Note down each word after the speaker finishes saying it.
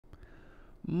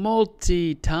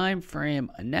multi-timeframe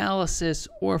analysis,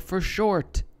 or for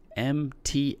short,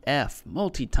 MTF,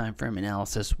 multi-timeframe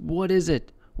analysis. What is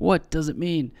it? What does it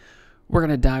mean? We're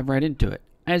going to dive right into it.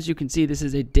 As you can see, this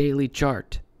is a daily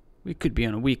chart. We could be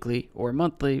on a weekly or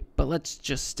monthly, but let's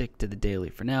just stick to the daily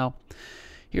for now.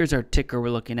 Here's our ticker. We're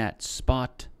looking at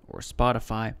Spot or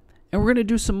Spotify, and we're going to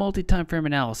do some multi-timeframe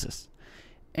analysis.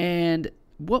 And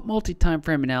what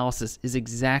multi-timeframe analysis is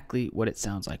exactly what it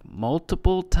sounds like.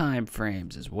 Multiple time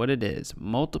frames is what it is.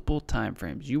 Multiple time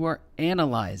frames. You are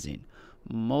analyzing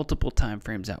multiple time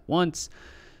frames at once.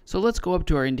 So let's go up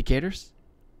to our indicators.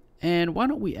 And why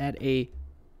don't we add a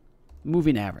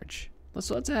moving average?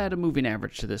 Let's add a moving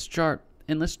average to this chart.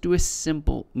 And let's do a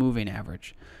simple moving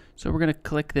average. So we're going to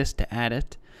click this to add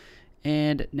it.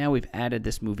 And now we've added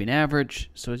this moving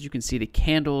average. So as you can see, the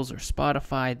candles or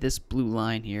Spotify, this blue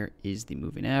line here is the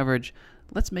moving average.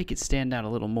 Let's make it stand out a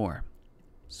little more.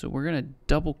 So we're going to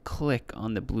double click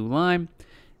on the blue line.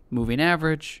 Moving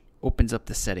average opens up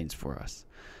the settings for us.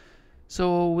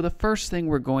 So the first thing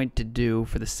we're going to do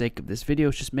for the sake of this video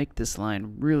is just make this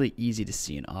line really easy to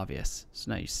see and obvious.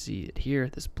 So now you see it here,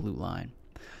 this blue line.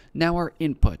 Now our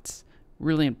inputs,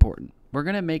 really important. We're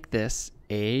going to make this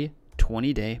a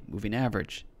 20-day moving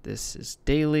average. This is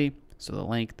daily, so the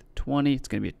length 20, it's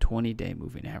going to be a 20-day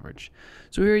moving average.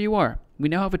 So here you are. We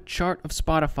now have a chart of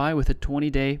Spotify with a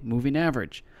 20-day moving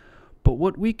average. But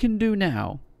what we can do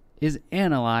now is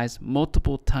analyze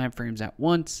multiple time frames at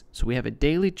once. So we have a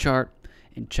daily chart,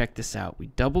 and check this out. We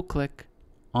double click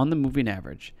on the moving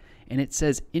average, and it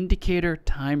says indicator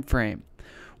time frame.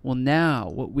 Well, now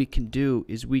what we can do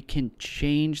is we can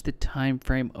change the time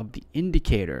frame of the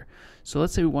indicator. So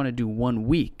let's say we want to do 1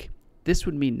 week. This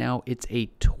would mean now it's a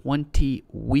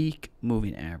 20-week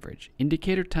moving average.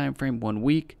 Indicator time frame 1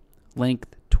 week,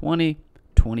 length 20.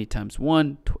 20 times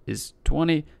 1 is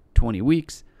 20, 20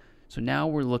 weeks. So now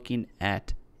we're looking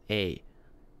at a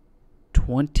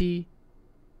 20-week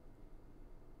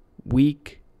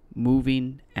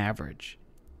moving average.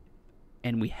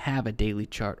 And we have a daily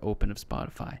chart open of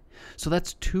Spotify. So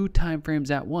that's 2 time frames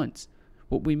at once.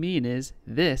 What we mean is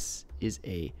this is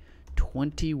a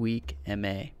 20-week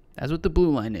MA. That's what the blue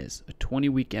line is, a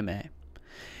 20-week MA.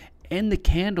 And the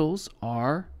candles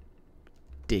are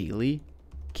daily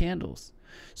candles.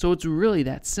 So it's really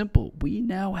that simple. We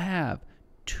now have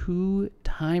 2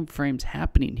 time frames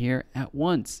happening here at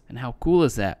once. And how cool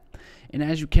is that? And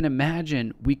as you can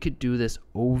imagine, we could do this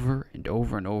over and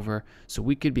over and over. So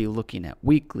we could be looking at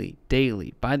weekly,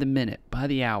 daily, by the minute, by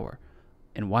the hour.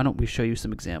 And why don't we show you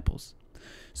some examples?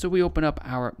 So we open up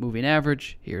our moving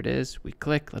average. Here it is. We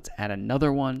click. Let's add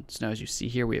another one. So now as you see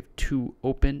here, we have 2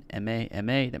 open, MA,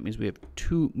 MA. That means we have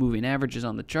 2 moving averages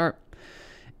on the chart.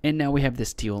 And now we have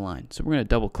this teal line. So we're going to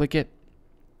double click it.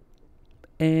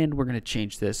 And we're going to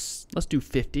change this. Let's do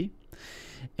 50.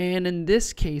 And in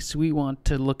this case, we want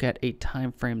to look at a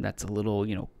time frame that's a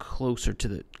little, closer to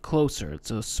the closer.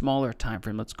 It's a smaller time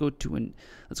frame. Let's go to an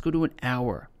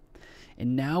hour.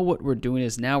 And now what we're doing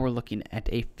is now we're looking at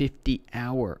a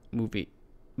 50-hour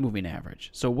moving average.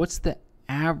 So what's the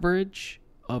average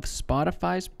of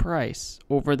Spotify's price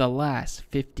over the last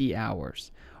 50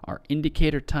 hours? Our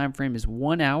indicator time frame is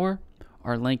 1 hour.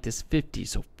 Our length is 50,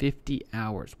 so 50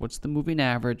 hours. What's the moving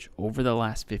average over the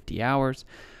last 50 hours?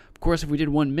 Of course, if we did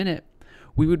 1 minute,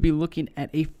 we would be looking at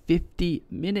a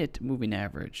 50-minute moving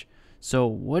average. So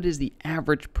what is the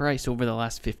average price over the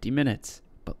last 50 minutes?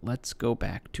 But let's go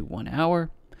back to 1 hour.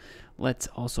 Let's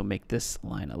also make this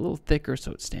line a little thicker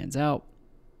so it stands out.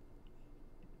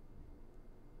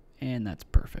 And that's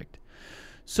perfect.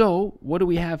 So what do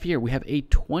we have here? We have a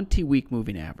 20-week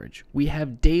moving average. We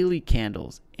have daily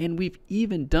candles. And we've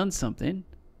even done something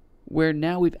where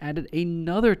now we've added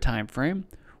another time frame,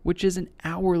 which is an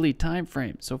hourly time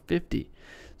frame, so 50.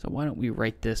 So why don't we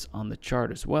write this on the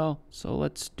chart as well? So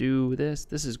let's do this.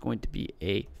 This is going to be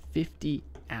a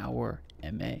 50-hour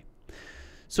MA.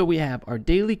 So we have our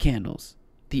daily candles,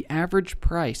 the average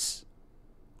price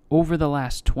over the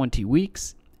last 20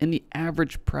 weeks, and the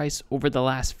average price over the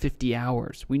last 50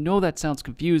 hours. We know that sounds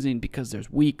confusing because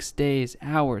there's weeks, days,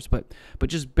 hours, but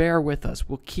just bear with us.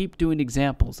 We'll keep doing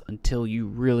examples until you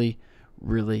really,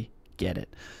 really get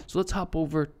it. So let's hop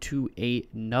over to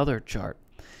another chart.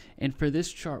 And for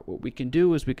this chart, what we can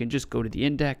do is we can just go to the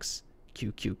index,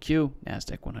 QQQ,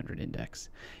 NASDAQ 100 index.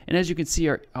 And as you can see,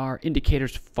 our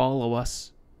indicators follow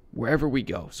us wherever we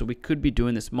go. So we could be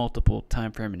doing this multiple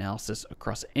time frame analysis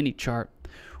across any chart.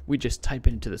 We just type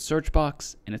it into the search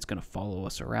box and it's going to follow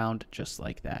us around just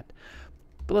like that.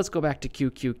 But let's go back to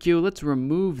QQQ. Let's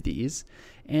remove these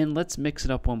and let's mix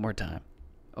it up one more time.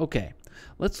 Okay,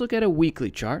 let's look at a weekly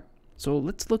chart. So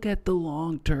let's look at the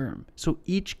long term. So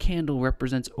each candle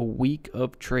represents a week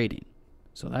of trading.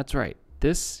 So that's right.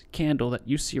 This candle that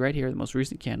you see right here, the most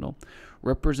recent candle,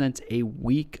 represents a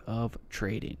week of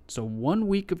trading. So 1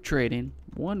 week of trading,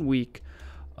 1 week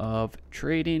of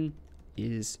trading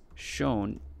is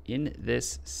shown in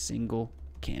this single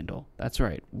candle. That's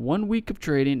right. 1 week of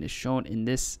trading is shown in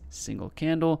this single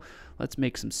candle. Let's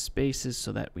make some spaces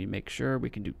so that we make sure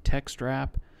we can do text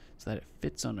wrap so that it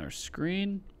fits on our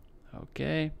screen.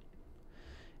 Okay.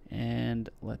 And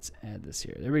let's add this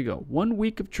here. There we go. 1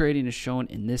 week of trading is shown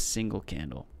in this single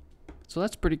candle. So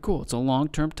that's pretty cool. It's a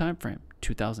long-term time frame,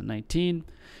 2019.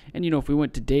 And if we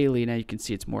went to daily, now you can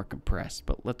see it's more compressed.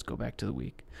 But let's go back to the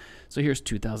week. So here's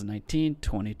 2019,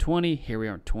 2020. Here we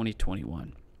are in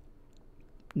 2021.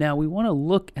 Now we want to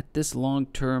look at this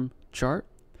long-term chart.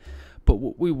 But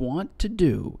what we want to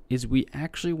do is we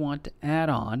actually want to add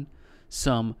on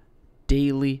some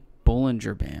daily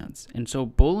Bollinger Bands. And so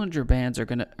Bollinger Bands are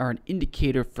an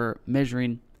indicator for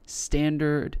measuring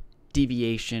standard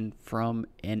deviation from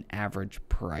an average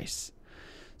price.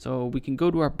 So we can go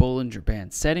to our Bollinger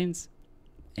Band settings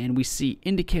and we see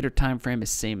indicator time frame is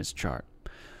same as chart.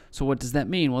 So what does that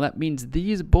mean? Well, that means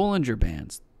these Bollinger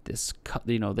Bands, this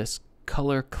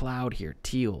color cloud here,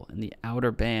 teal, and the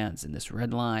outer bands and this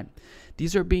red line,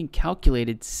 these are being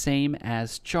calculated same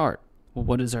as chart. Well,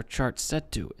 what is our chart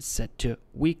set to? It's set to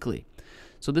weekly.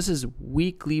 So this is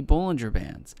weekly Bollinger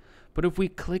Bands. But if we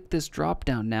click this drop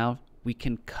down now, we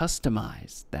can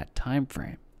customize that time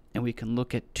frame and we can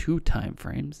look at 2 time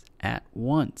frames at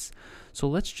once. So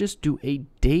let's just do a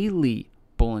daily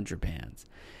Bollinger Bands.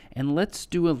 And let's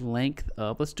do a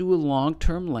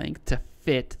long-term length to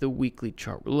fit the weekly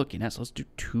chart we're looking at. So let's do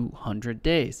 200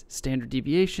 days. Standard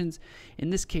deviations,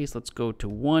 in this case, let's go to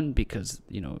 1 because,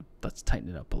 let's tighten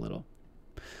it up a little.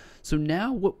 So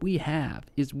now what we have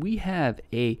is we have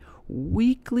a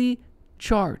weekly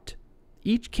chart.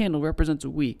 Each candle represents a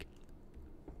week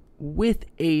with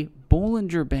a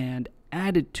Bollinger Band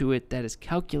added to it that is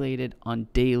calculated on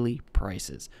daily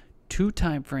prices. 2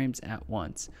 time frames at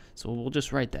once. So we'll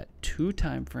just write that, 2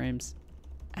 time frames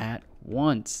at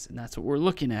once. And that's what we're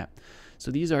looking at.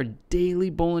 So these are daily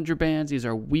Bollinger Bands. These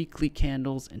are weekly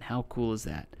candles. And how cool is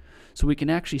that? So we can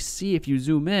actually see, if you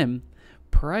zoom in,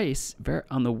 price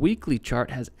on the weekly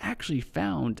chart has actually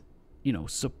found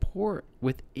support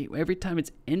with every time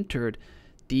it's entered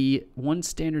the 1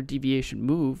 standard deviation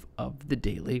move of the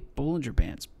daily Bollinger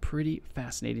Bands. Pretty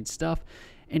fascinating stuff.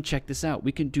 And check this out,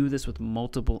 we can do this with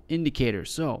multiple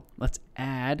indicators. So we'll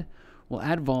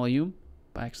add volume.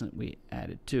 By accident we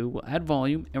added 2. We'll add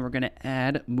volume and we're going to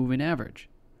add moving average.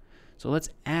 So let's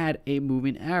add a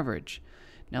moving average.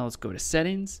 Now let's go to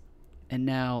settings and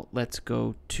now let's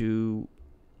go to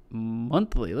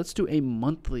monthly. Let's do a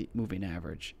monthly moving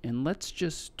average and let's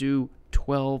just do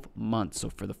 12 months, so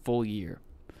for the full year.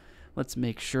 Let's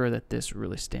make sure that this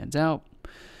really stands out.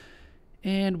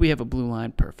 And we have a blue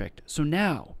line, perfect. So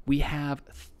now we have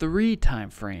 3 time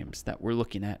frames that we're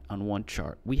looking at on one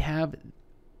chart. We have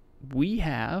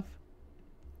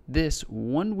this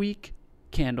 1 week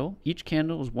candle. Each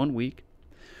candle is 1 week.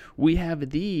 We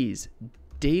have these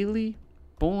daily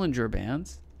Bollinger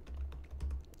Bands.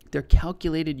 They're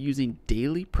calculated using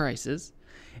daily prices.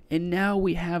 And now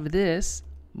we have this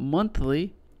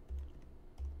monthly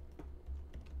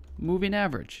moving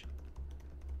average.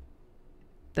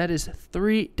 That is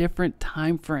 3 different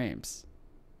time frames.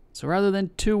 So rather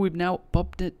than 2, we've now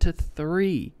bumped it to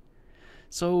 3.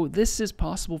 So this is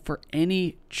possible for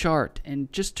any chart.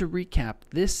 And just to recap,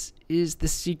 this is the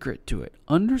secret to it.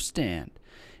 Understand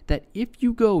that if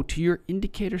you go to your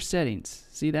indicator settings,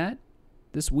 see that?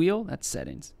 This wheel, that's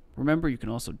settings. Remember, you can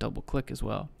also double click as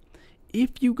well.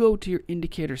 If you go to your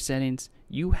indicator settings,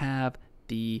 you have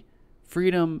the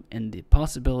freedom and the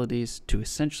possibilities to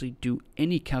essentially do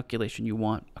any calculation you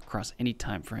want across any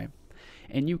time frame.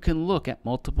 And you can look at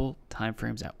multiple time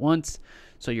frames at once.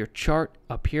 So your chart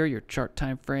up here, your chart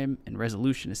time frame and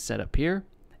resolution is set up here.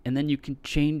 And then you can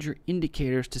change your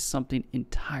indicators to something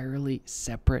entirely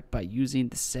separate by using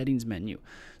the settings menu.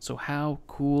 So how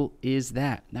cool is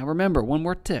that? Now remember, one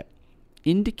more tip.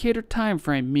 Indicator time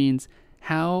frame means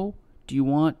how do you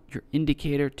want your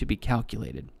indicator to be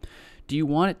calculated? Do you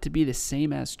want it to be the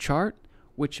same as chart,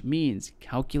 which means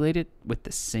calculate it with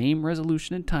the same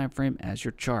resolution and time frame as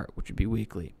your chart, which would be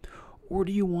weekly? Or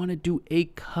do you want to do a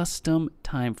custom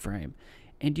time frame?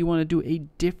 And do you want to do a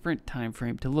different time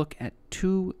frame to look at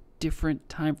 2 different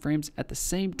time frames at the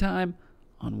same time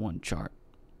on one chart?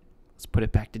 Let's put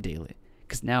it back to daily,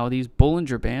 because now these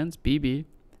Bollinger Bands, BB,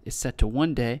 is set to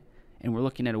 1 day, and we're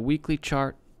looking at a weekly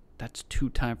chart. That's 2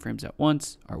 time frames at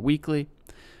once, our weekly.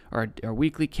 our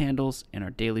weekly candles, and our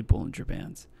daily Bollinger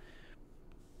Bands.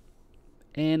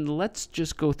 And let's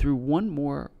just go through one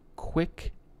more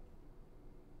quick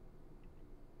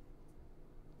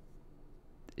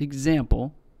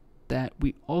example that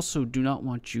we also do not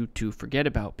want you to forget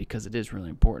about because it is really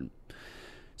important.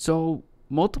 So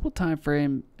multiple time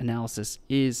frame analysis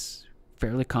is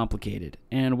fairly complicated,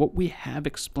 and what we have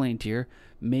explained here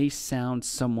may sound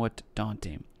somewhat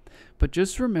daunting. But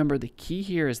just remember, the key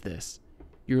here is this: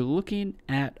 you're looking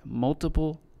at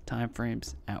multiple time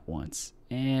frames at once.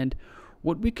 And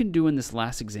what we can do in this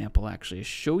last example actually is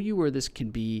show you where this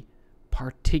can be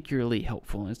particularly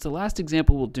helpful. And it's the last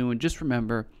example we'll do, and just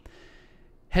remember,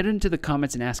 head into the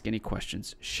comments and ask any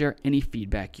questions. Share any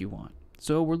feedback you want.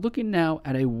 So we're looking now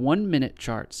at a 1 minute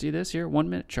chart. See this here? 1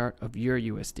 minute chart of Euro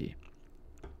USD.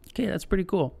 Okay, that's pretty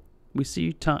cool. We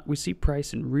see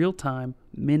price in real time,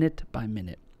 minute by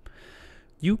minute.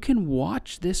 You can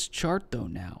watch this chart though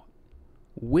now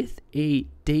with a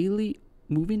daily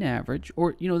moving average,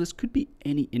 or this could be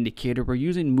any indicator. We're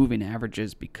using moving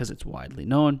averages because it's widely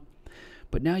known.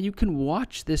 But now you can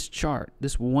watch this chart,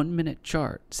 this 1 minute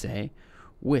chart, say,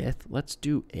 with, let's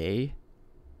keep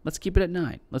it at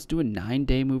 9. Let's do a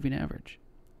 9-day moving average.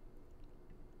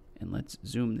 And let's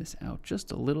zoom this out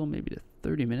just a little, maybe to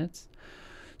 30 minutes.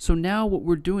 So now what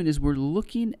we're doing is we're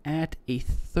looking at a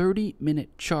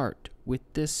 30-minute chart with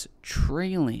this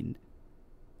trailing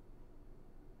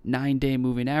 9-day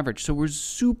moving average. So we're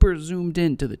super zoomed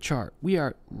into the chart. We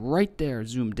are right there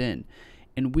zoomed in,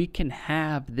 and we can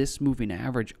have this moving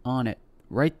average on it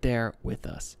right there with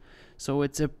us. So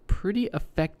it's a pretty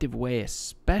effective way,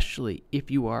 especially if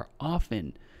you are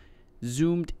often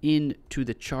zoomed into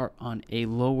the chart on a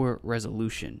lower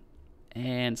resolution.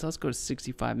 And so let's go to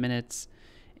 65 minutes,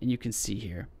 and you can see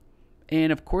here.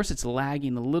 And of course it's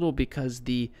lagging a little because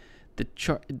the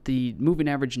moving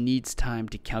average needs time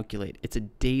to calculate. It's a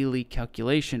daily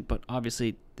calculation, but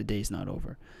obviously the day's not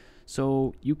over.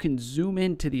 So you can zoom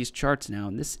into these charts now,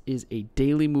 and this is a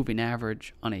daily moving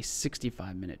average on a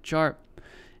 65-minute chart.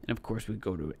 And of course we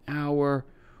go to an hour.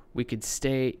 We could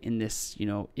stay in this,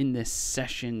 in this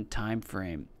session time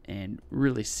frame and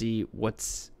really see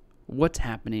what's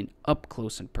happening up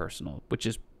close and personal, which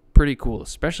is pretty cool,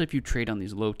 especially if you trade on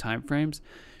these low time frames.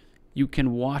 You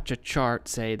can watch a chart,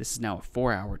 say this is now a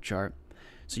 4-hour chart.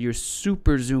 So you're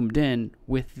super zoomed in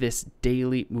with this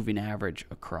daily moving average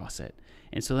across it.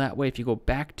 And so that way, if you go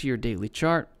back to your daily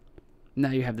chart,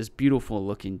 now you have this beautiful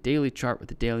looking daily chart with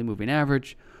the daily moving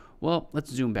average. Well, let's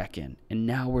zoom back in. And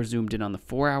now we're zoomed in on the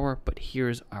 4-hour, but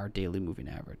here's our daily moving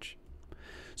average.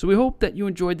 So we hope that you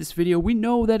enjoyed this video. We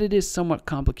know that it is somewhat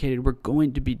complicated. We're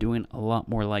going to be doing a lot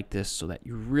more like this so that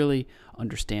you really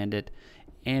understand it.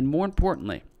 And more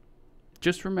importantly,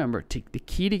 just remember, the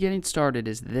key to getting started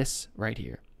is this right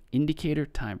here, indicator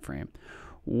time frame.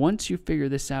 Once you figure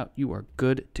this out, you are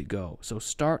good to go. So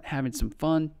start having some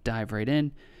fun, dive right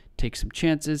in, take some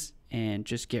chances, and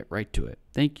just get right to it.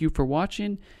 Thank you for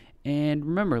watching. And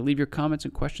remember, leave your comments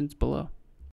and questions below.